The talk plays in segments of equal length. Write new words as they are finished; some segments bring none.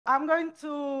I'm going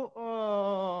to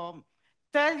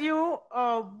tell you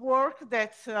work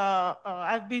that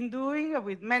I've been doing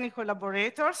with many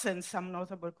collaborators and some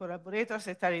notable collaborators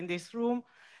that are in this room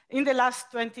in the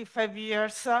last 25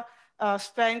 years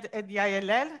spent at the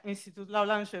ILL, Institut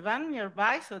Laurent-Langevin,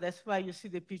 nearby. So that's why you see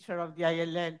the picture of the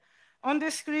ILL on the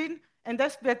screen. And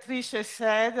as Beatrice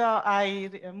said, I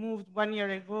moved 1 year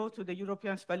ago to the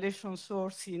European Spallation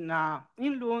Source in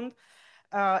Lund.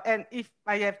 And if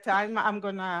I have time, I'm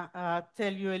going to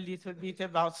tell you a little bit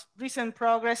about recent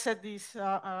progress at this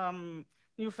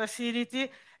new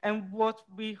facility and what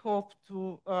we hope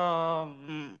to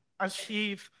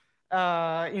achieve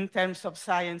in terms of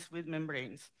science with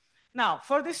membranes. Now,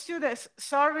 for the students,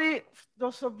 sorry,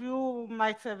 those of you who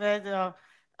might have had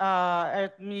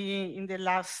at me in the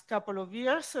last couple of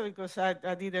years, because I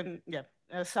didn't,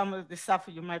 some of the stuff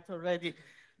you might already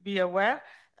be aware.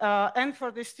 And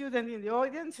for the student in the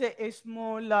audience, a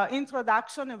small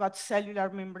introduction about cellular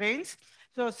membranes.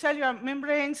 So cellular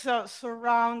membranes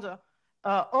surround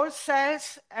all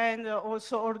cells and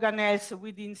also organelles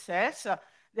within cells.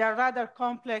 They are rather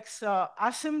complex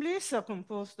assemblies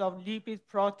composed of lipid,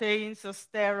 proteins,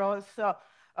 sterols,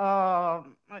 a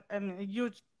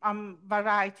huge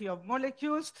variety of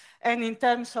molecules. And in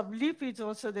terms of lipids,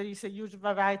 also there is a huge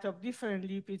variety of different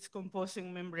lipids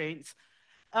composing membranes.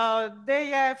 They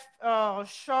have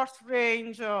short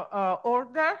range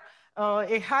order,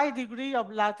 a high degree of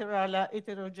lateral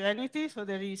heterogeneity. So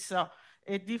there is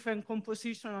a different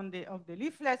composition of the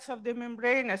leaflets of the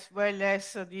membrane, as well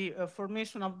as the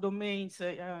formation of domains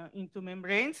into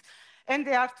membranes. And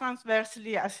they are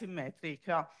transversely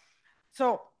asymmetric.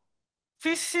 So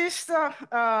physicists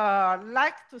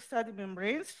like to study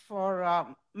membranes for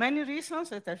many reasons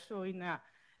that I show in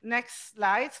next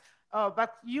slides,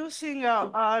 but using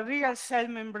real cell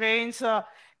membranes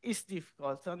is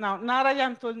difficult. So now,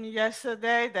 Narayan told me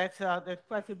yesterday that there's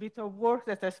quite a bit of work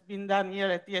that has been done here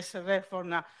at the SRF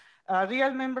on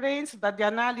real membranes, but the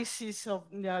analysis of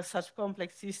such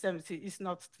complex systems is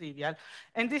not trivial.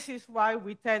 And this is why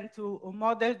we tend to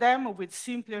model them with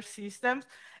simpler systems,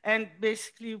 and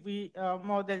basically we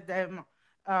model them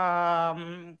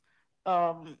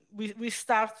we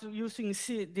start using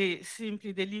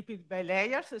simply the lipid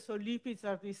bilayers. So lipids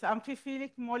are these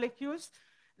amphiphilic molecules.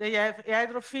 They have a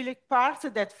hydrophilic part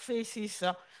that faces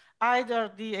either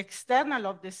the external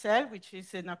of the cell, which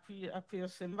is an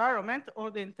aqueous environment, or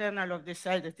the internal of the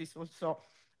cell that is also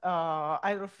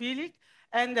hydrophilic.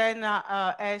 And then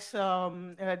as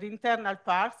the internal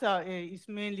part is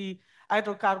mainly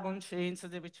hydrocarbon chains,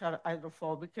 which are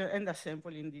hydrophobic and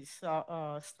assembled in these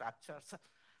structures.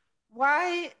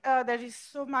 Why there is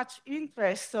so much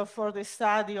interest for the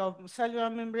study of cellular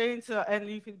membranes and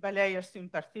lipid bilayers in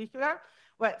particular?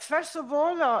 Well, first of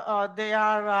all, they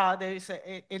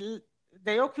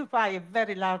occupy a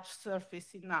very large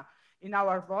surface in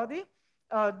our body.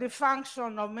 The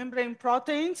function of membrane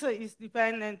proteins is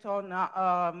dependent on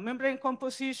membrane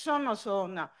composition, also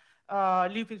on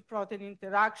lipid-protein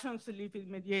interactions,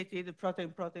 lipid-mediated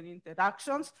protein-protein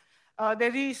interactions.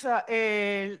 There is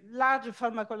a large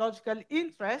pharmacological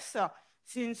interest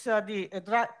since the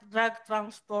drug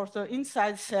transport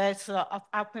inside cells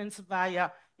happens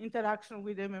via interaction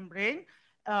with the membrane.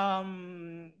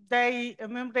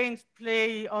 Membranes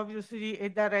play, obviously, a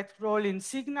direct role in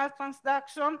signal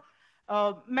transduction.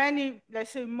 Many,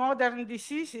 let's say, modern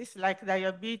diseases like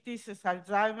diabetes,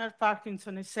 Alzheimer,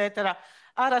 Parkinson, etc.,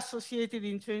 are associated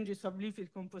in changes of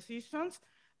lipid compositions.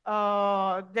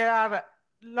 There are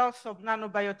lots of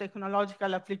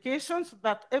nanobiotechnological applications,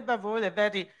 but above all, a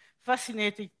very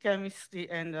fascinating chemistry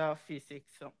and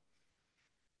physics. So,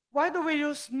 why do we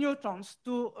use neutrons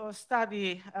to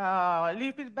study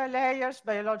lipid bilayers,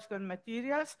 biological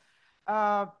materials?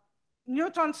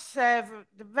 Neutrons have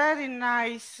the very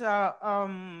nice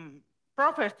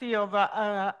property of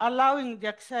allowing the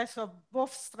access of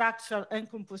both structure and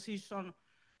composition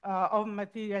of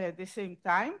material at the same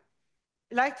time.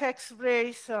 Like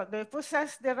X-rays, they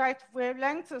possess the right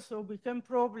wavelength, so we can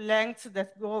probe lengths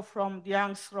that go from the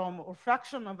angstrom or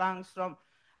fraction of angstrom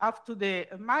up to the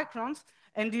microns.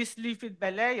 And these lipid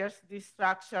bilayers, these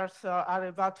structures are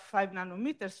about 5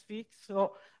 nanometers thick,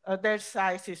 so their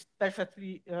size is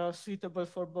perfectly suitable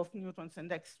for both neutrons and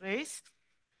X-rays.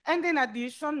 And in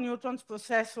addition, neutrons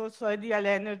possess also ideal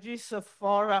energies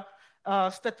for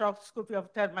spectroscopy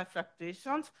of thermal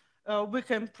fluctuations. We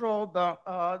can probe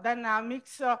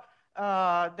dynamics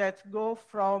that go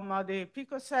from the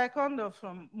picosecond,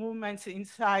 from movements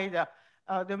inside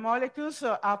the molecules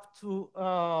up to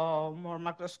more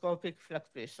macroscopic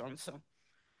fluctuations.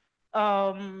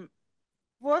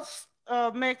 What's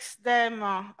makes them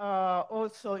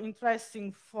also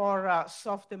interesting for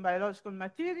soft and biological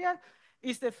material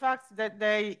is the fact that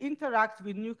they interact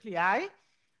with nuclei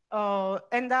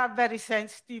and are very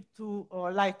sensitive to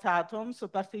light atoms, so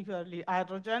particularly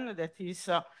hydrogen that is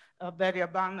very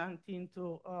abundant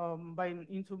into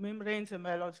membranes and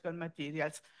biological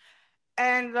materials.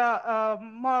 And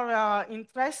more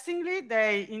interestingly,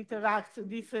 they interact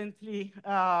differently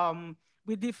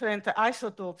with different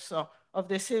isotopes of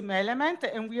the same element,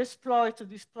 and we exploit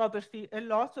this property a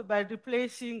lot by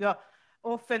replacing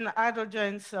often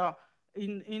hydrogens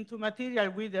into material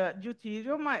with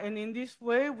deuterium, and in this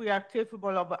way we are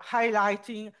capable of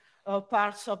highlighting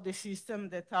parts of the system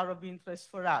that are of interest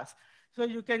for us. So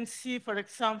you can see, for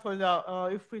example,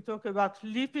 if we talk about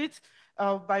lipids,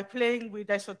 by playing with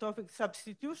isotopic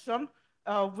substitution,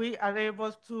 we are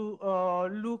able to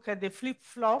look at the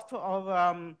flip-flop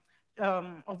of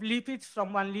lipids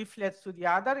from one leaflet to the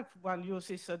other. If one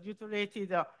uses a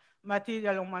deuterated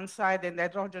material on one side and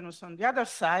hydrogenous on the other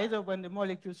side, when the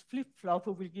molecules flip-flop,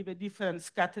 we will give a different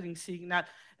scattering signal,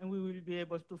 and we will be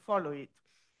able to follow it.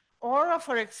 Or,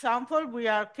 for example, we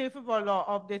are capable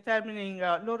of determining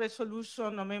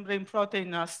low-resolution membrane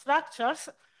protein structures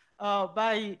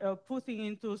by putting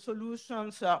into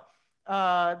solutions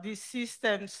these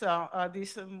systems.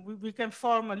 We can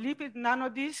form lipid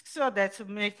nanodiscs that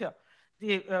make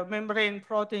the membrane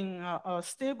protein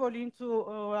stable into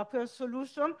a pure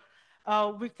solution.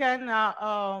 We can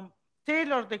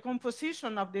tailor the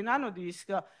composition of the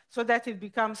nanodisk so that it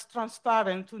becomes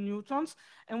transparent to neutrons.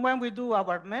 And when we do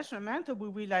our measurement, we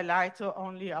will highlight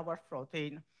only our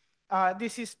protein.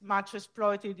 This is much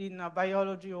exploited in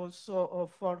biology also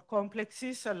for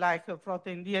complexes like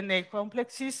protein DNA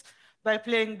complexes. By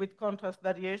playing with contrast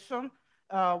variation,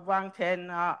 one can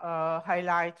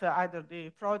highlight either the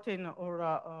protein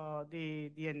or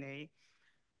the DNA.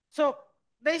 So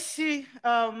they see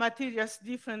materials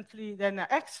differently than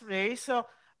X-rays,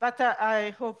 but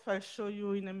I hope I'll show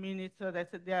you in a minute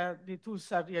that the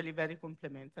tools are really very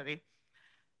complementary.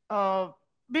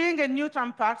 Being a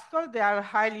neutron particle, they are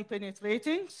highly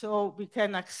penetrating, so we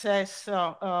can access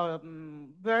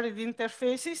buried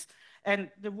interfaces.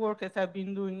 And the work that I've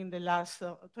been doing in the last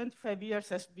 25 years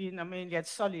has been mainly at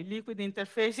solid liquid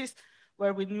interfaces,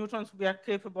 where with neutrons we are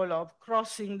capable of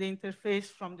crossing the interface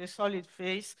from the solid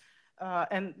phase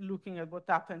and looking at what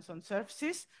happens on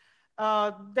surfaces.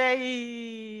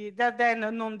 They're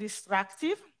then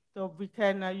non-destructive, so we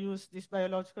can use this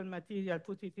biological material,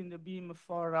 put it in the beam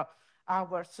for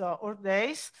hours or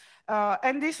days.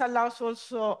 And this allows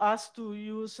also us to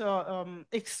use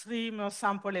extreme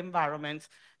sample environments,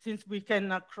 since we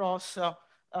can cross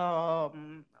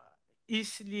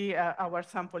easily our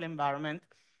sample environment.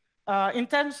 In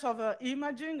terms of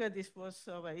imaging,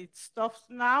 it stops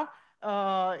now.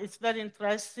 It's very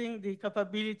interesting, the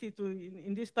capability to,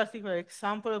 in this particular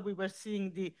example, we were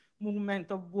seeing the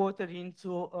movement of water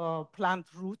into plant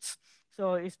roots.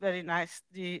 So it's very nice,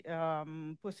 the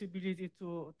possibility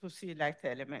to see light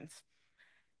elements.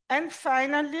 And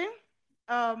finally,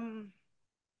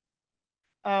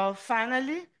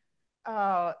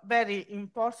 very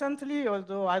importantly,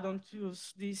 although I don't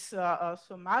use this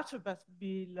so much, but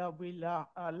Bill will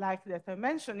like that I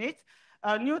mention it,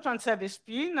 neutrons have a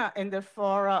spin and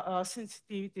therefore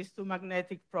sensitivities to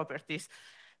magnetic properties.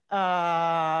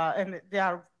 And they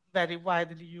are very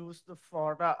widely used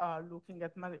for looking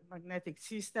at magnetic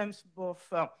systems,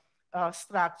 both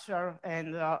structure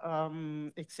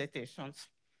and excitations.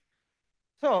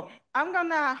 So I'm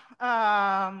gonna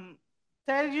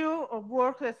tell you a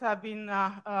work that I've been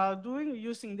doing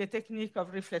using the technique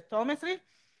of reflectometry.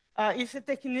 It's a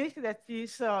technique that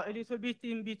is a little bit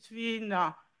in between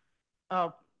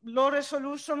low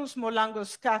resolution, small angle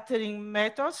scattering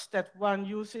methods that one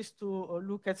uses to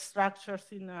look at structures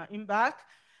in bulk,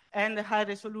 and high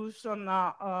resolution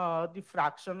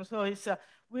diffraction. So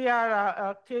we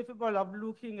are capable of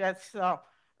looking at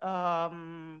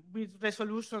with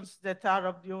resolutions that are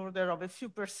of the order of a few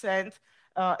percent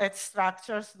at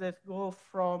structures that go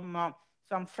from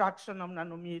some fraction of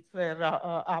nanometer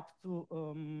up to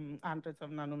hundreds of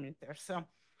nanometers.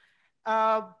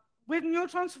 With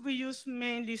neutrons, we use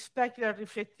mainly specular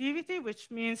reflectivity, which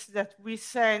means that we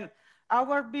send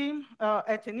our beam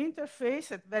at an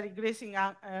interface at very grazing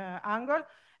angle,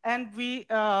 and we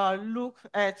look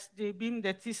at the beam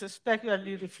that is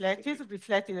specularly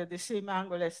reflected at the same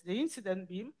angle as the incident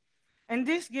beam. And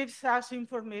this gives us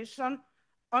information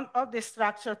of the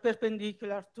structure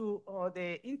perpendicular to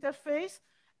the interface,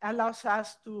 allows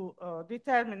us to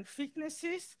determine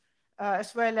thicknesses,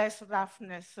 as well as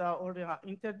roughness or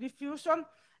interdiffusion,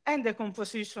 and the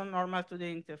composition normal to the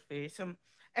interface.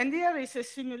 And here is a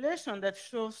simulation that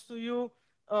shows to you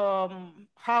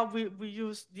how we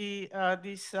use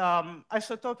this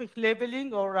isotopic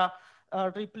labeling or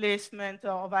replacement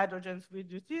of hydrogens with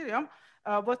deuterium.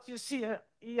 What you see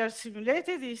here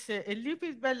simulated is a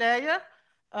lipid bilayer,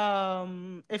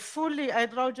 a fully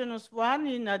hydrogenous one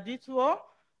in a D2O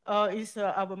is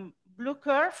our blue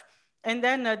curve, and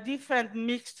then a different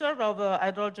mixture of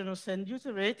hydrogenous and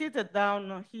deuterated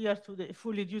down here to the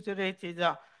fully deuterated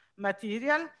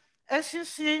material. As you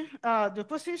see, the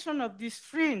position of this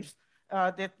fringe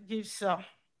that gives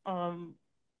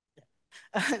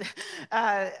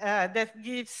that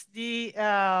gives the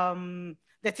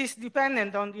that is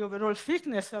dependent on the overall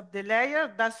thickness of the layer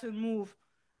doesn't move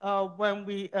when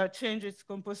we change its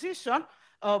composition,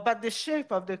 but the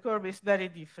shape of the curve is very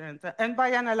different. And by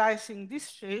analyzing this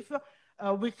shape,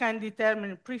 we can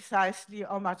determine precisely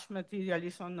how much material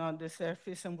is on the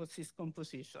surface and what's its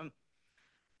composition.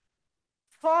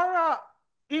 For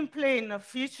in-plane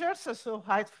features, so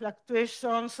height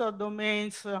fluctuations,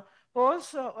 domains,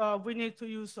 also we need to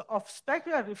use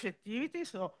off-specular reflectivity.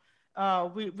 So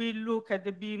we look at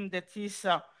the beam that is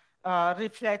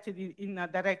reflected in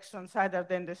directions other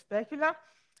than the specular.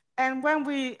 And when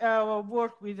we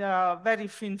work with very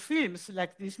thin films,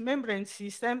 like these membrane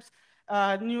systems,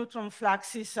 neutron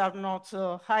fluxes are not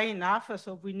high enough,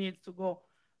 so we need to go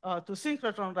to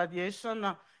synchrotron radiation.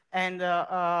 And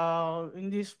in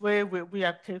this way, we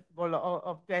are capable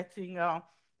of getting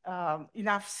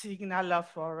enough signal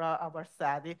for our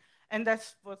study. And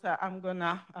that's what I'm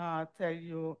gonna tell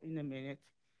you in a minute.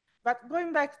 But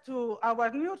going back to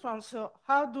our neutrons, so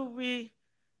how do we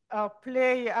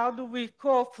how do we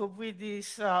cope with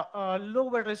this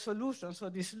lower resolution, so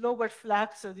this lower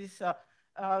flux, so these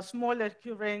smaller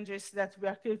Q ranges that we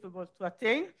are capable to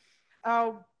attain?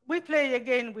 We play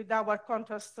again with our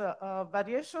contrast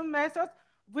variation method.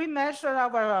 We measure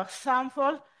our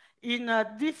sample in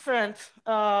a different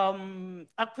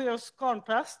aqueous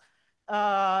contrast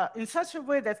in such a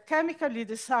way that chemically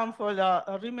the sample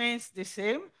remains the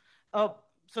same,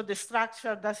 so the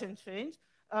structure doesn't change,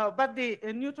 but the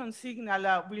neutron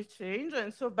signal will change.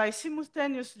 And so by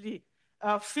simultaneously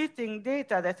fitting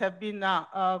data that have been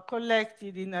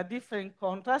collected in a different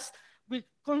contrast, we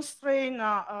constrain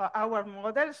our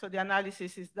model. So the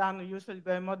analysis is done usually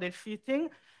by model fitting,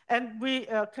 and we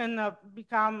can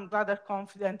become rather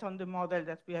confident on the model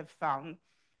that we have found.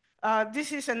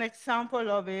 This is an example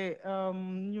of a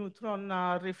neutron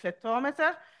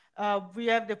reflectometer. We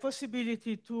have the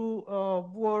possibility to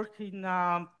work in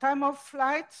time of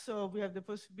flight. So we have the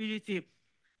possibility,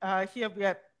 here we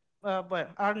have well,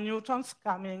 our neutrons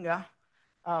coming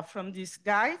from this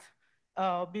guide,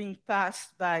 being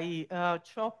passed by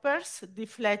choppers,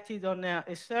 deflected on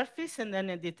a surface, and then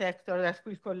a detector that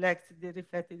will collect the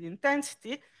reflected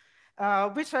intensity,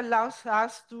 which allows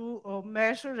us to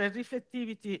measure a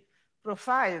reflectivity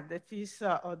profile, that is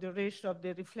the ratio of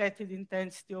the reflected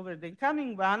intensity over the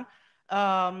incoming one,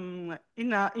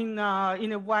 in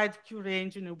a wide Q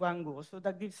range in a one go. So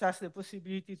that gives us the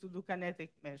possibility to do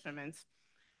kinetic measurements.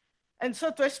 And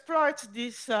so to exploit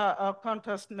this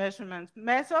contrast measurement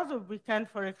method, we can,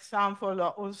 for example,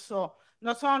 also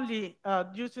not only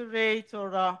deuterate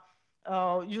or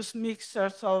use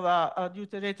mixtures of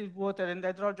deuterated water and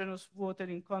hydrogenous water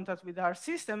in contact with our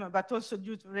system, but also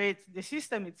deuterate the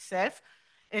system itself.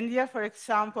 And here, for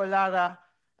example,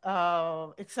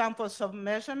 are examples of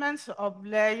measurements of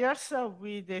layers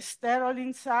with a sterol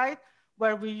inside,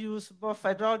 where we use both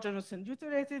hydrogenous and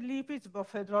deuterated lipids,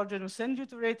 both hydrogenous and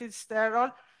deuterated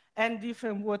sterol, and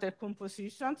different water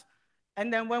compositions.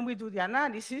 And then when we do the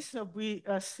analysis, we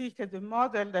seek the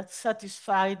model that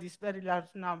satisfies this very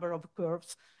large number of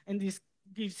curves, and this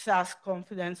gives us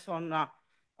confidence on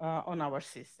our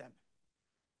system.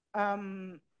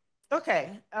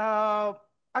 Okay,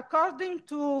 according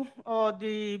to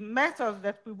the method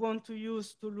that we want to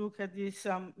use to look at these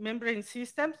membrane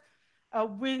systems,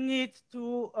 we need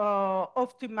to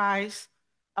optimize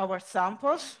our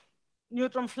samples.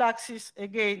 Neutron fluxes,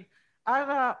 again,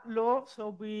 are low,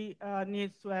 so we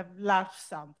need to have large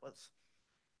samples.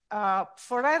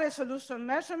 For high resolution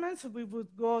measurements, we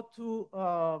would go to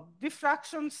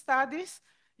diffraction studies,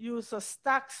 use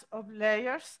stacks of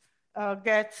layers,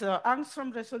 get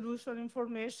Angstrom resolution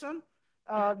information.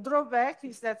 Drawback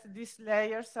is that these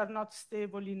layers are not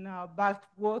stable in bulk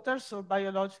water, so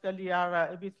biologically are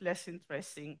a bit less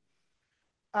interesting.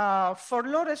 For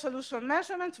low resolution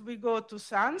measurements, we go to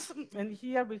SANS, and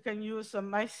here we can use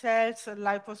micelles,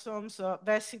 liposomes,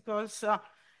 vesicles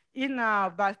in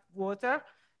bulk water,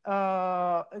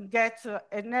 get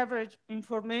an average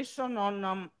information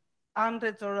on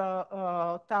hundreds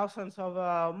or thousands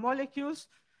of molecules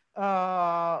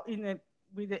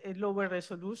with a lower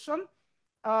resolution.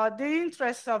 The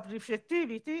interest of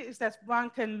reflectivity is that one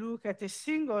can look at a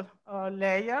single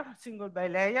layer, single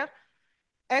bilayer,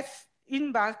 as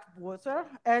in bulk water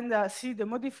and see the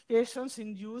modifications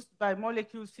induced by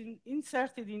molecules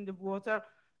inserted in the water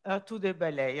to the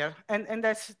bilayer. And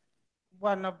that's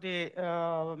one of the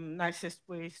nicest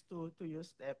ways to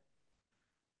use them.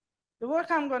 The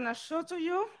work I'm going to show to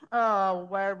you,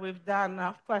 where we've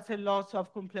done quite a lot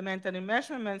of complementary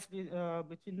measurements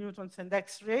between neutrons and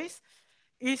X-rays,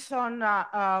 is on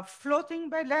floating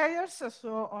bilayers.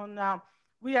 So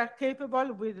we are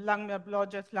capable with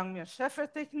Langmuir-Blodgett, Langmuir-Scheffer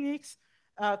techniques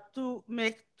to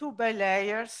make two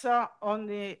bilayers on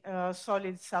the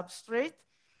solid substrate.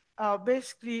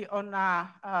 Basically on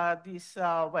this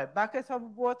bucket of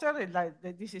water,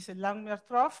 this is a Langmuir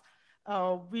trough.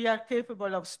 We are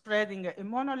capable of spreading a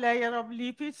monolayer of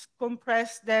lipids,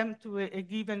 compress them to a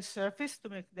given surface to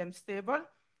make them stable.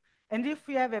 And if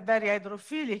we have a very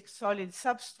hydrophilic solid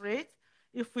substrate,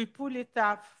 if we pull it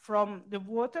up from the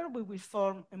water, we will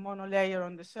form a monolayer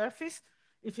on the surface.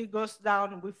 If it goes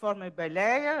down, we form a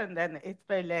bilayer, and then a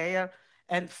trilayer,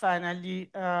 and finally,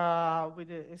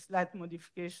 with a slight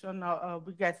modification,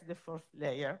 we get the fourth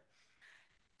layer.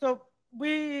 So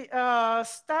we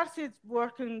started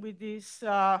working with this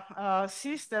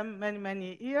system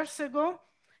many years ago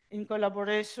in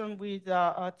collaboration with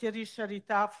Thierry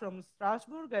Charita from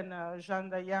Strasbourg and Jean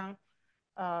Dayan,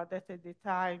 that at the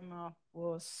time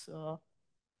was,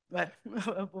 well,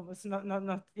 was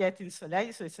not yet in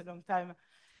Soleil, so it's a long time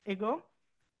ago.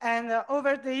 And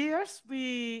over the years,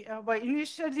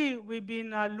 initially we've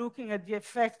been looking at the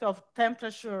effect of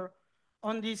temperature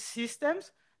on these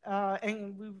systems,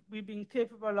 and we've been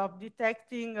capable of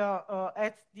detecting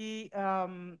at the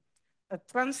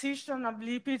transition of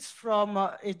lipids from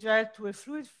a gel to a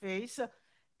fluid phase,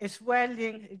 a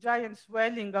giant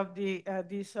swelling of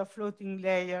this floating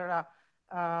layer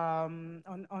on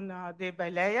the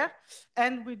bilayer.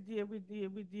 And we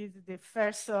did the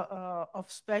first of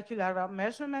specular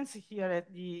measurements here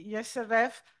at the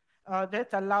ESRF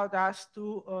that allowed us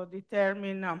to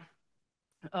determine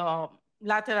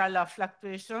lateral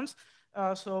fluctuations,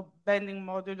 so bending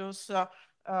modulus,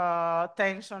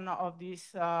 tension of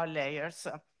these layers.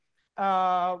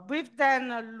 We've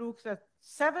then looked at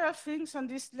several things on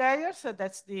these layers. So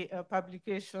that's the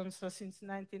publications since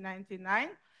 1999.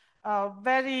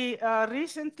 Very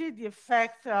recently, the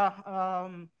effect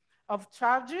of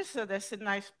charges. So there's a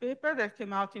nice paper that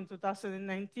came out in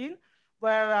 2019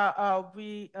 where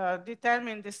we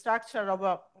determined the structure of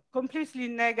a completely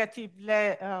negative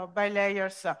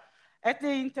bilayers at the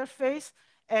interface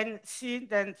and see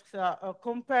that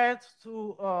compared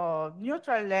to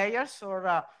neutral layers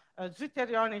or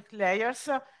deuterionic layers,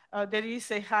 there is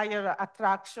a higher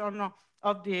attraction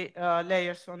of the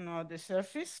layers on the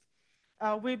surface.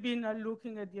 We've been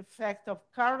looking at the effect of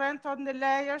current on the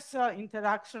layers,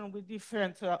 interaction with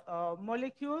different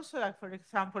molecules, like for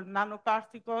example,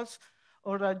 nanoparticles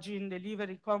or gene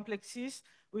delivery complexes.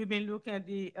 We've been looking at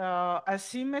the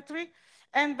asymmetry,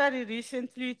 and very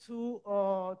recently to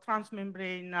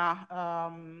transmembrane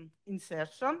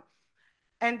insertion.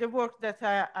 And the work that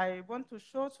I want to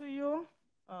show to you,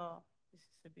 this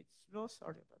is a bit slow,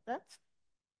 sorry about that.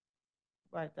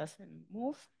 Why it doesn't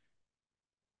move?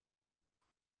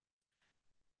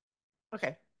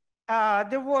 Okay.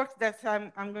 The work that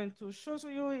I'm going to show to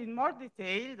you in more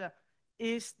detail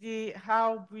is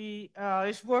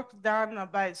is work done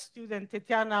by student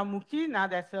Tetiana Mukina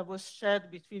that was shared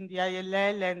between the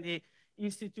ILL and the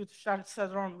Institute Charles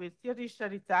Sadron with Thierry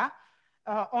Charita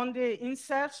on the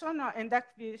insertion and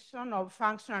activation of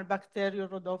functional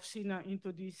bacteriorhodopsin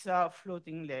into these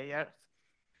floating layers.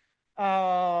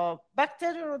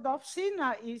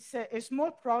 Bacteriorhodopsin is a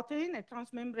small protein, a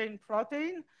transmembrane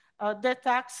protein that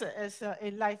acts as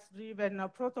a light-driven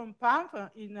proton pump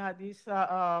in this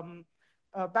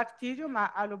bacterium,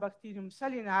 Allobacterium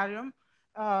salinarium,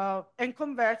 and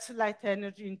converts light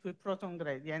energy into a proton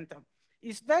gradient.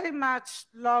 It's very much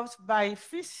loved by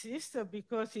physicists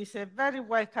because it's a very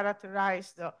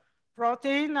well-characterized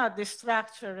protein. The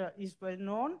structure is well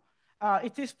known.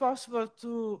 It is possible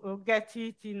to get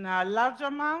it in large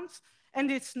amounts,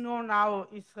 and it's known how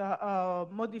it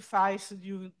modifies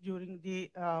during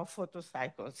the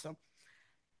photocycles.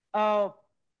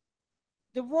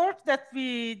 The work that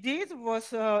we did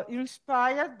was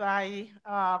inspired by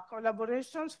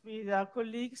collaborations with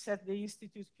colleagues at the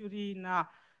Institut Curie in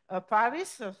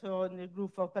Paris, so in the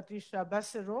group of Patricia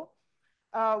Bassereau.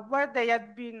 where they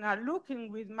had been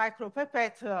looking with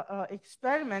micropipette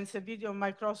experiments, video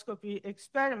microscopy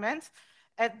experiments,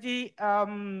 at they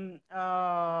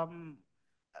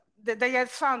had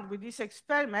found with this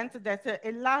experiment that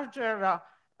a larger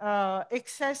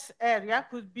excess area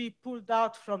could be pulled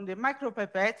out from the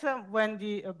micropipette when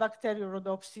the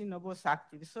bacteriorhodopsin was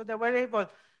active. So they were able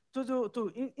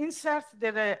to insert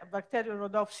the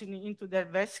bacteriorhodopsin into their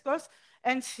vesicles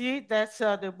and see that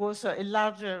there was a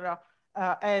larger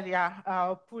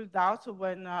area pulled out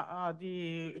when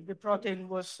the protein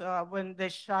was, when they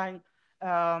shine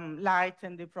light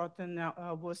and the protein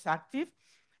was active,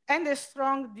 and a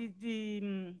strong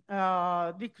diminution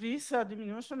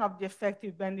of the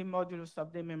effective bending modulus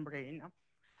of the membrane.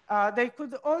 They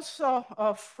could also,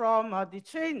 from the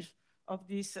change of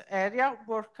this area,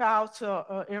 work out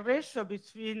a ratio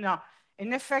between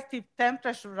an effective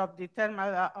temperature of the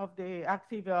thermal of the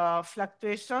active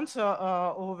fluctuations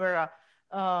over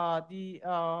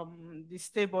the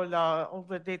stable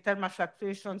over the thermal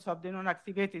fluctuations of the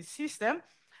non-activated system,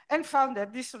 and found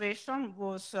that this ratio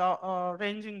was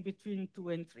ranging between 2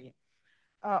 and 3.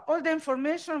 All the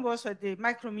information was at the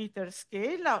micrometer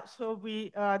scale, so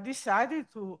we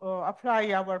decided to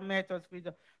apply our methods with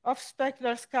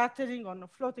off-specular scattering on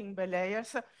floating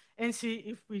bilayers and see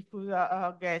if we could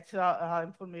get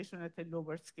information at a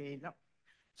lower scale.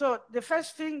 So the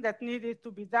first thing that needed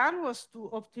to be done was to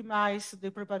optimize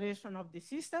the preparation of the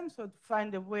system, so to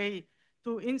find a way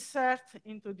to insert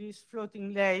into these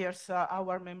floating layers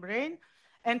our membrane.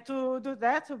 And to do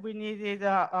that, we needed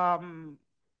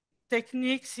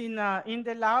techniques in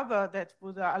the lab that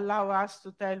would allow us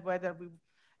to tell whether we,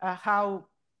 how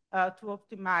to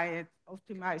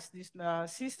optimize this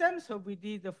system. So we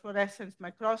did the fluorescence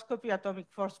microscopy, atomic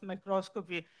force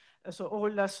microscopy, so all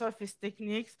the surface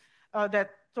techniques that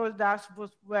told us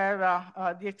what were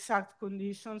the exact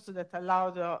conditions that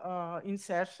allowed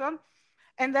insertion.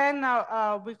 And then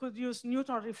we could use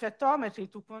neutron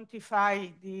reflectometry to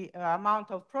quantify the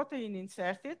amount of protein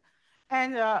inserted,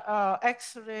 and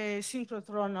X-ray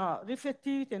synchrotron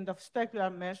reflectivity and of specular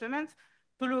measurements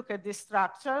to look at the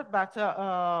structure, but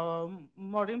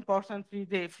more importantly,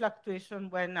 the fluctuation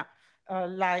when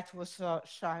light was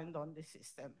shined on the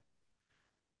system.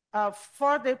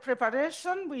 For the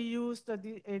preparation, we used a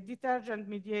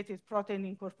detergent-mediated protein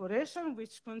incorporation,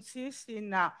 which consists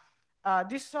in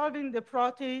dissolving the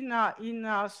protein in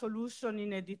a solution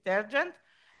in a detergent.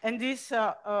 And this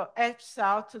helps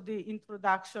out the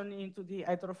introduction into the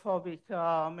hydrophobic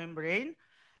membrane.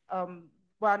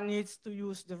 One needs to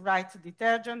use the right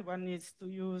detergent, one needs to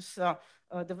use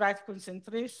the right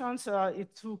concentrations.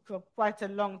 It took quite a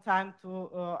long time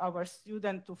to our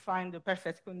student to find the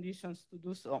perfect conditions to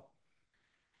do so.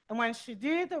 And when she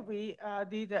did, we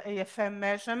did AFM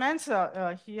measurements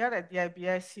here at the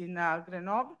IBS in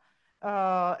Grenoble,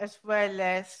 as well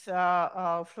as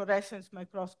fluorescence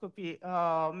microscopy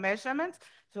measurements.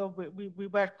 So we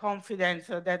were confident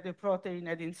that the protein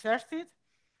had inserted.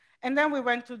 And then we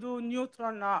went to do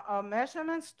neutron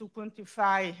measurements to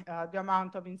quantify the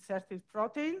amount of inserted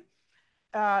protein.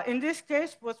 In this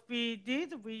case, what we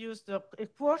did, we used a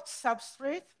quartz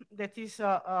substrate that is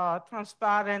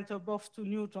transparent both to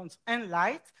neutrons and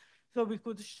light. So we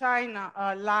could shine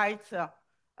light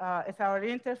at our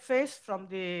interface from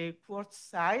the quartz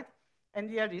side. And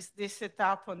here is this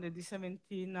setup on the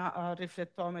D17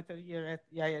 reflectometer here at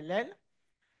the ILL.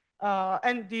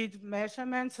 And did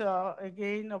measurements,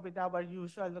 again, with our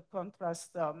usual contrast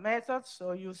methods,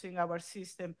 so using our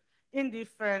system in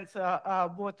different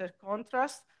water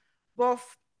contrast,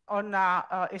 both on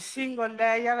a single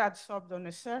layer adsorbed on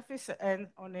a surface and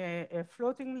on a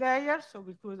floating layer, so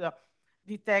we could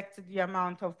detect the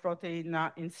amount of protein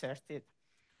inserted.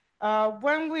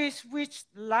 When we switched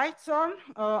lights on,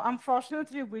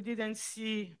 unfortunately, we didn't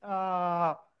see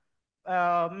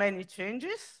many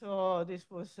changes, so this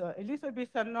was a little bit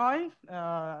annoying.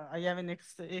 I have an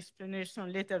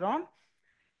explanation later on.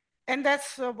 And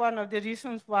that's one of the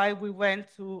reasons why we went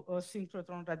to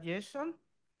synchrotron radiation.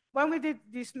 When we did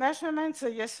these measurements,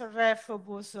 ESRF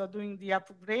was doing the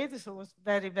upgrade, so it was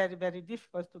very, very, very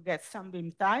difficult to get some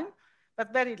beam time.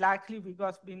 But very likely we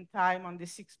got beam time on the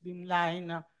 6 beam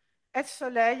line at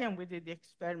Soleil, and we did the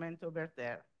experiment over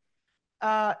there.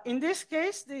 In this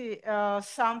case, the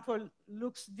sample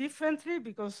looks differently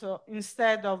because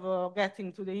instead of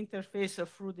getting to the interface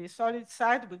through the solid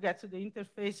side, we get to the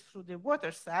interface through the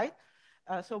water side.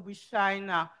 So we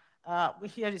shine,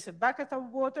 here is a bucket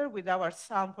of water with our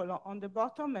sample on the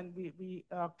bottom, and we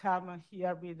come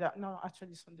here with, no,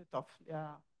 actually it's on the top.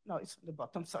 No, it's on the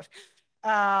bottom, sorry.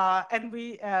 And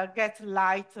we get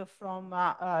light from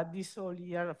this hole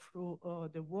here through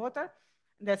the water.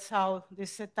 That's how the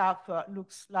setup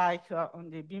looks like on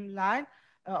the beamline.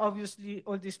 Obviously,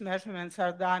 all these measurements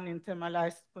are done in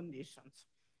thermalized conditions.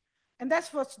 And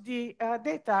that's what the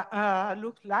data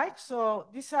look like. So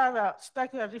these are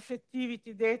specular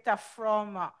reflectivity data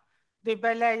from the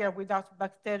bilayer without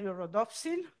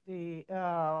bacteriorhodopsin, the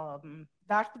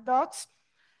dark dots.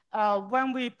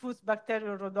 When we put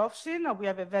bacteriorhodopsin, we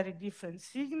have a very different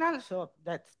signal. So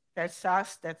that tells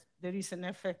us that there is an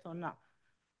effect on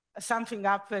something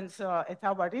happens at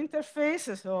our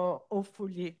interface. So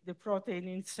hopefully the protein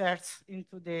inserts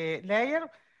into the layer.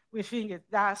 We think it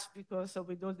does because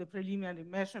with all the preliminary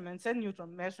measurements and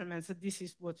neutron measurements, this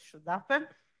is what should happen.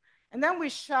 And then we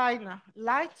shine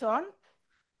light on,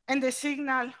 and the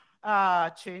signal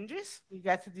changes. We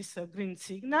get this green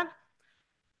signal.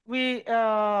 We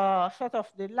shut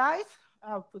off the light,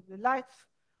 put the light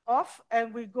off,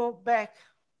 and we go back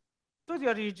to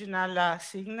the original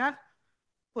signal,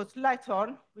 put light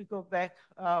on, we go back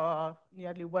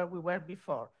nearly where we were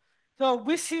before. So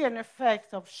we see an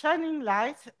effect of shining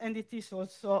light, and it is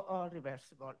also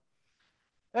reversible.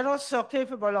 We're also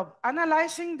capable of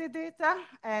analyzing the data,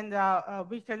 and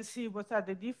we can see what are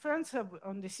the differences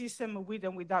on the system with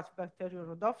and without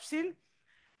bacteriorhodopsin.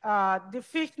 The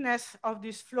thickness of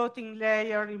this floating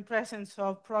layer in presence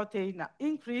of protein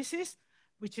increases,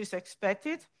 which is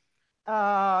expected.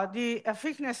 The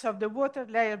thickness of the water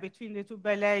layer between the two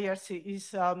bilayers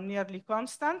is nearly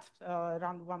constant,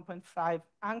 around 1.5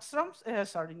 angstroms,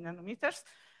 nanometers.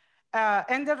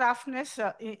 And the roughness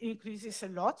increases a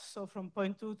lot, so from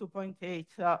 0.2 to 0.8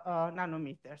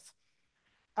 nanometers.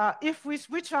 If we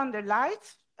switch on the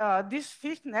light, this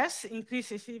thickness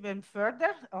increases even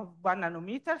further of 1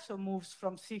 nanometer, so moves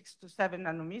from 6 to 7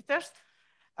 nanometers.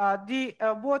 The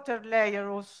water layer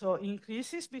also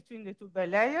increases between the two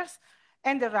bilayers,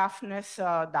 and the roughness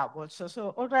doubles.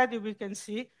 So already we can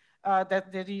see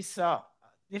that there is the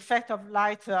effect of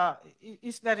light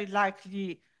is very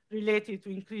likely related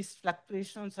to increased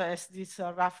fluctuations as these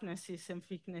roughnesses and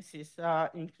thicknesses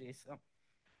increase.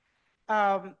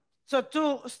 So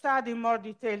to study more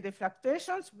detailed the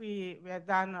fluctuations, we have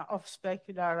done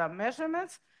off-specular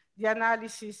measurements. The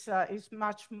analysis is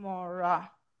much more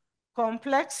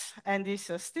complex and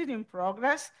is still in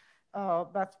progress,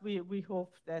 but we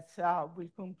hope that we'll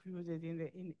conclude it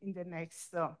in the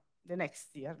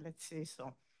next year, let's say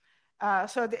so.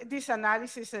 So this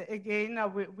analysis, again,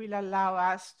 will allow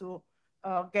us to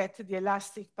get the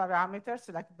elastic parameters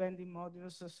like bending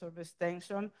modulus, surface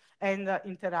tension, and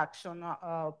interaction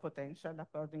potential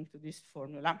according to this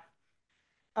formula.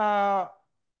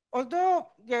 Although,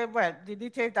 the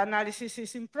detailed analysis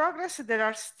is in progress, there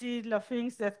are still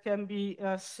things that can be,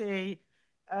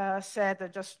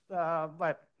 said just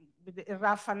with a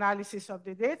rough analysis of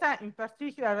the data. In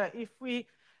particular, if we,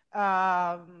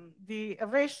 the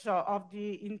ratio of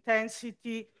the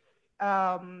intensity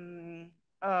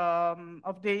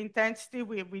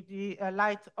with the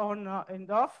light on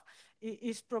and off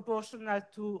is proportional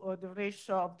to the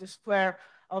ratio of the square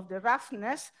of the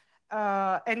roughness.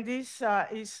 And this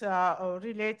is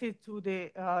related to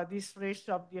this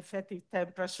ratio of the effective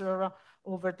temperature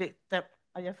over the,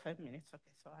 I have 5 minutes,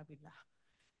 okay, so I will,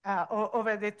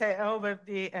 over the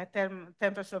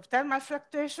temperature of thermal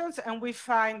fluctuations. And we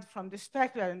find from the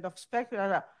specular and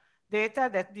off-specular data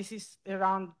that this is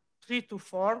around 3 to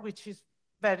 4, which is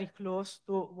very close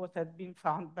to what had been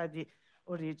found by the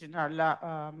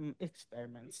original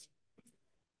experiments.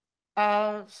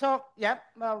 So yeah,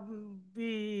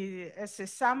 as a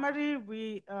summary,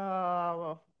 we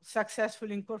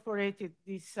successfully incorporated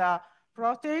this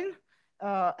protein,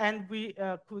 and we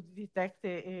could detect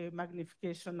a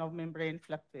magnification of membrane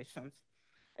fluctuations.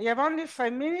 I have only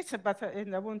 5 minutes, but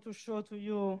and I want to show to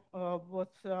you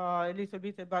what a little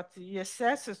bit about the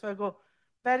ESS. So I go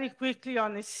very quickly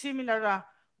on a similar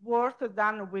work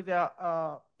done with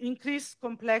increased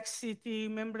complexity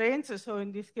membranes. So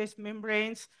in this case,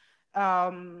 membranes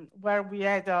where we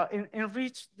had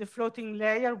enriched the floating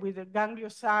layer with the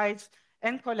gangliosides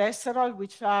and cholesterol,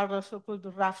 which are so-called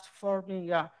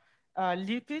raft-forming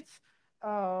lipids.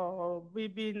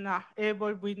 We've been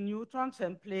able with neutrons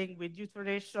and playing with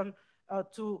deuteration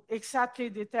to exactly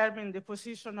determine the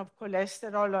position of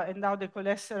cholesterol and how the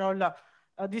cholesterol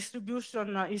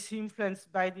distribution is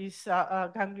influenced by these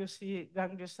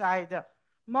ganglioside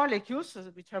molecules,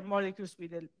 which are molecules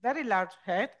with a very large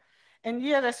head. And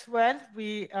here as well,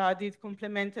 we did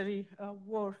complementary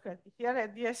work here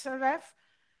at the SRF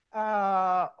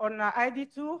on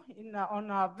ID2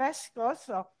 on vesicles.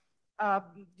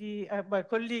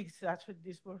 Colleagues, actually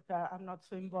this work I'm not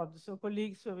so involved. So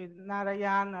colleagues with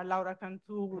Narayan, Laura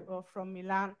Cantu from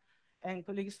Milan, and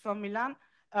colleagues from Milan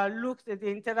looked at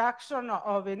the interaction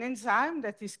of an enzyme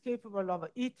that is capable of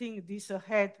eating this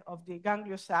head of the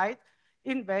ganglioside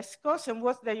in vesicles. And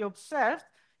what they observed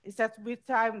is that with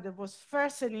time, there was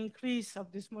first an increase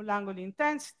of the small angle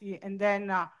intensity and then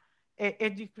a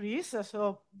decrease.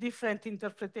 So different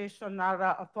interpretations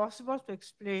are possible to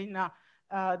explain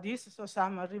this. So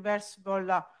some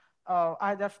reversible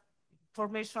either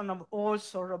formation of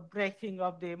holes or a breaking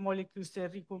of the molecules they're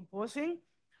recomposing.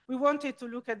 We wanted to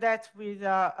look at that with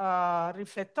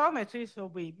reflectometry, so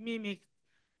we mimic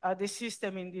the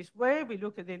system in this way. We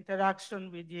look at the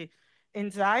interaction with the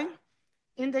enzyme.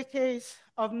 In the case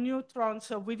of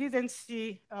neutrons, we didn't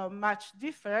see much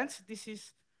difference. This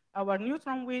is our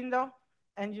neutron window,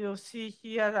 and you see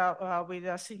here with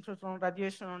a synchrotron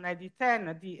radiation on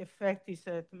ID10, the effect is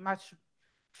much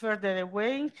further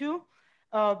away in Q.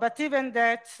 But even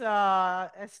that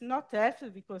has not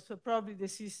helped because probably the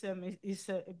system is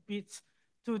a bit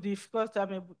too difficult. I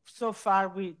mean, so far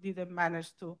we didn't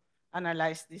manage to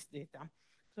analyze this data.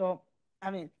 So,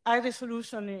 I mean, high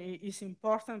resolution is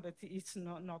important, but it's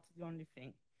not the only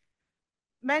thing.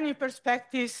 Many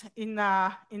perspectives in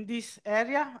this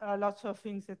area, lots of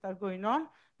things that are going on,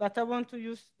 but I want to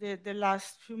use the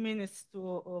last few minutes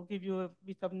to give you a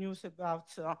bit of news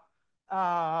about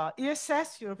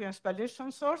ESS, European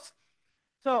Spallation Source.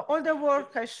 So all the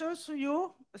work I showed to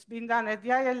you has been done at the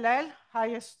ILL,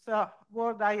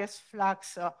 world highest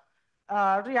flux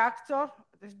reactor.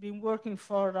 It's been working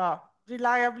for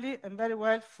reliably and very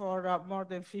well for more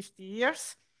than 50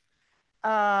 years.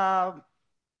 And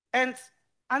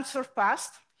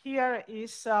unsurpassed, here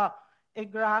is a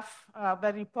graph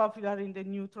very popular in the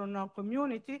neutron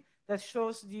community that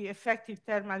shows the effective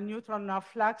thermal neutron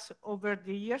flux over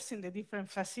the years in the different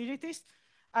facilities.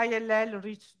 ILL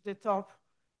reached the top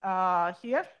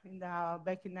here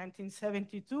back in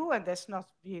 1972, and that's not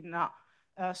been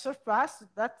surpassed.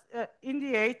 But in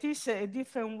the 80s, a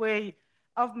different way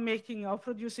of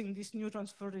producing these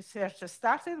neutrons for research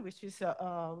started, which is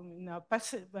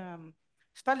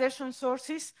spallation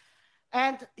sources.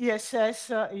 And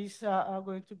ESS is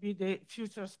going to be the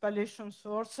future spallation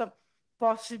source,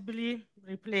 possibly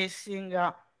replacing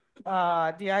the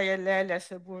ILL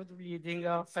as a world-leading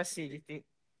facility.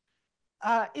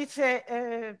 It's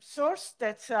a source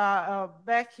that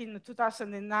back in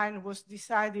 2009 was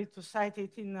decided to site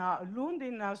it in Lund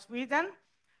in Sweden.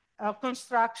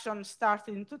 Construction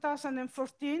started in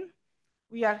 2014.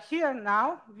 We are here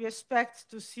now. We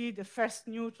expect to see the first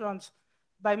neutrons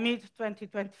by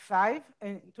mid-2025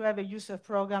 and to have a user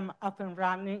program up and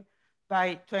running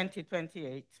by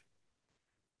 2028.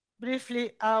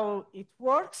 Briefly, how it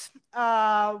works.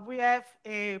 We have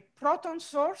a proton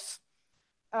source.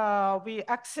 We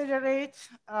accelerate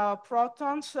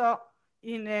protons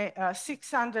in a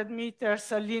 600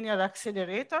 meters linear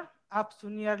accelerator up to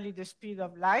nearly the speed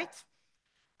of light.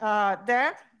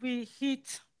 There we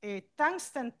hit a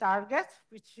tungsten target,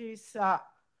 which is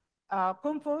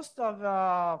composed of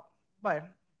well,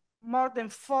 more than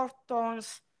 4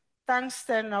 tons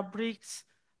tungsten bricks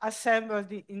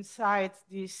assembled inside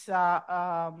this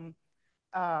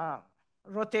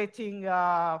rotating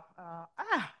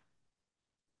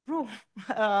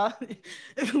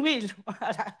wheel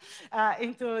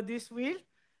into this wheel,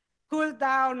 cooled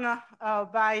down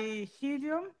by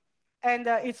helium, and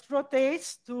it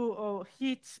rotates to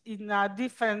hit in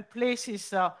different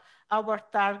places our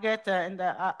target and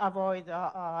avoid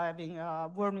having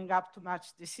warming up too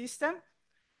much the system.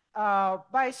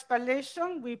 By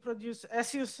spallation, we produce,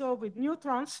 as you saw with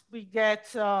neutrons, we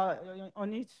get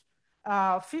on each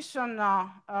fission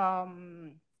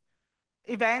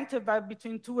event by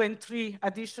between 2 and 3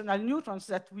 additional neutrons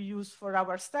that we use for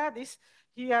our studies.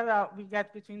 Here we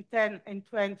get between 10 and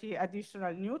 20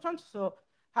 additional neutrons, so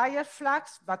higher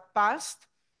flux but pulsed,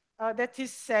 that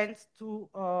is sent to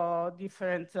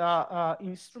different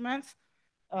instruments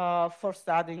for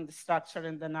studying the structure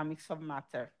and dynamics of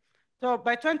matter. So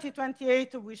by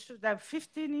 2028, we should have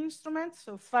 15 instruments,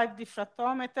 so 5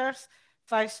 diffractometers,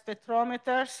 5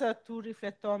 spectrometers, 2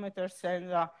 reflectometers,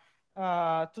 and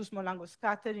 2 small angle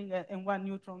scattering, and 1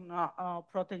 neutron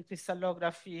protein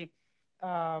crystallography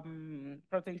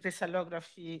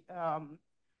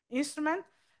instrument.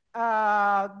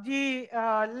 The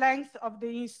length of the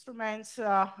instruments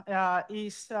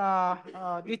is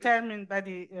determined by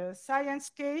the science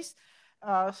case.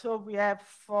 So we have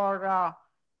for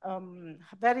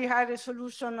very high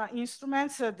resolution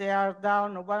instruments, they are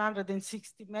down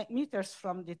 160 meters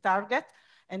from the target,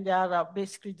 and they are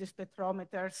basically the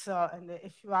spectrometers and a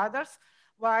few others.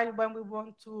 While when we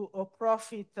want to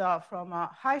profit from a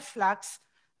high flux,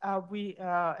 we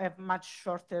have much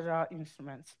shorter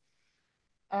instruments.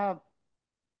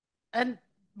 And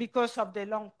because of the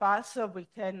long pulse, we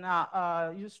can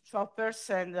use choppers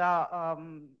and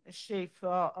shape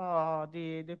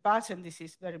the pulse, and this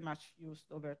is very much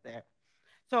used over there.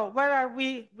 So where are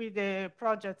we with the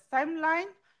project timeline?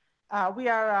 We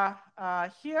are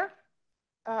here.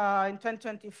 In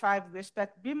 2025, we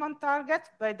expect beam on target.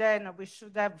 By then, we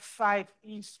should have 5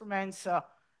 instruments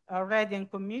ready and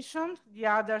commissioned. The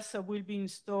others will be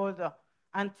installed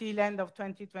until end of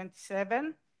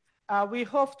 2027. We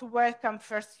hope to welcome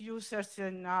first users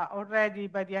already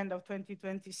by the end of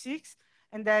 2026,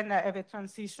 and then have a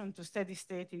transition to steady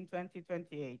state in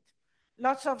 2028.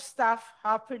 Lots of stuff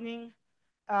happening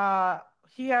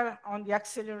here on the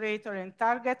accelerator and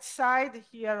target side,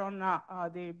 here on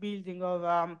the building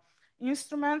of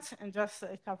instruments, and just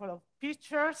a couple of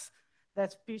pictures.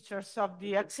 That's pictures of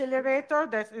the accelerator.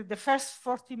 That's the first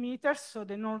 40 meters, so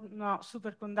the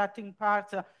superconducting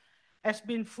part has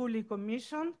been fully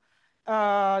commissioned.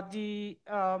 The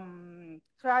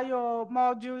cryo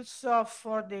modules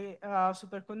for the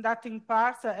superconducting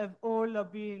part have all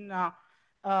been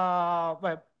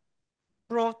well,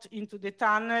 brought into the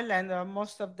tunnel, and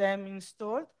most of them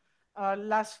installed.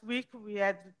 Last week, we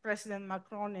had President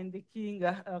Macron and the King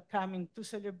coming to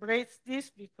celebrate this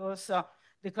because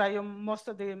many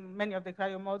of the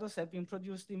cryo models have been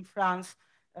produced in France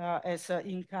as an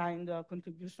in-kind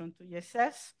contribution to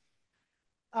ESS.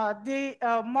 The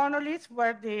monolith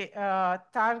where the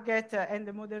target and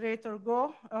the moderator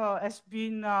go has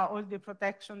been, all the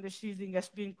protection, the shielding has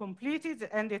been completed,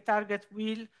 and the target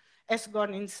wheel has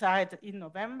gone inside in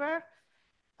November.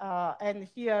 And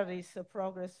here is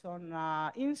progress on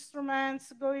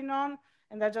instruments going on.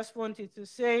 And I just wanted to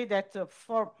say that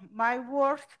for my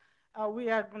work, we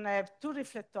are going to have 2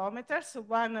 reflectometers.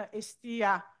 One is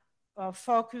STIA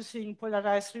focusing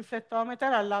polarized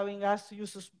reflectometer, allowing us to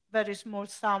use very small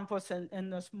samples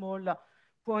and small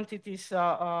quantities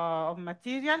of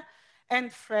material.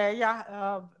 And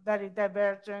Freya, very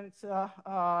divergent,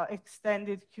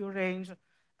 extended Q-range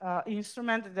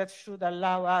instrument that should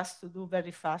allow us to do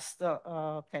very fast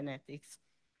kinetics.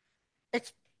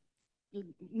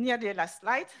 Near the last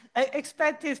slide,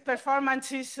 expected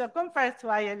performances compared to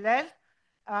ILL.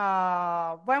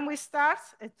 When we start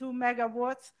at 2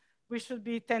 megawatts, we should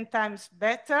be 10 times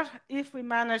better. If we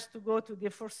manage to go to the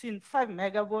foreseen 5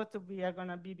 megawatts, we are going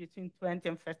to be between 20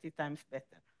 and 30 times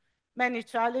better. Many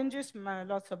challenges,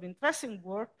 lots of interesting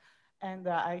work, and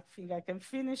I think I can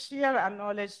finish here.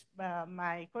 Acknowledge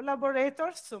my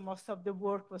collaborators. So most of the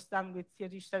work was done with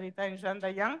Thierry Charita and Jean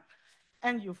Dayan,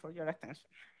 and you for your attention.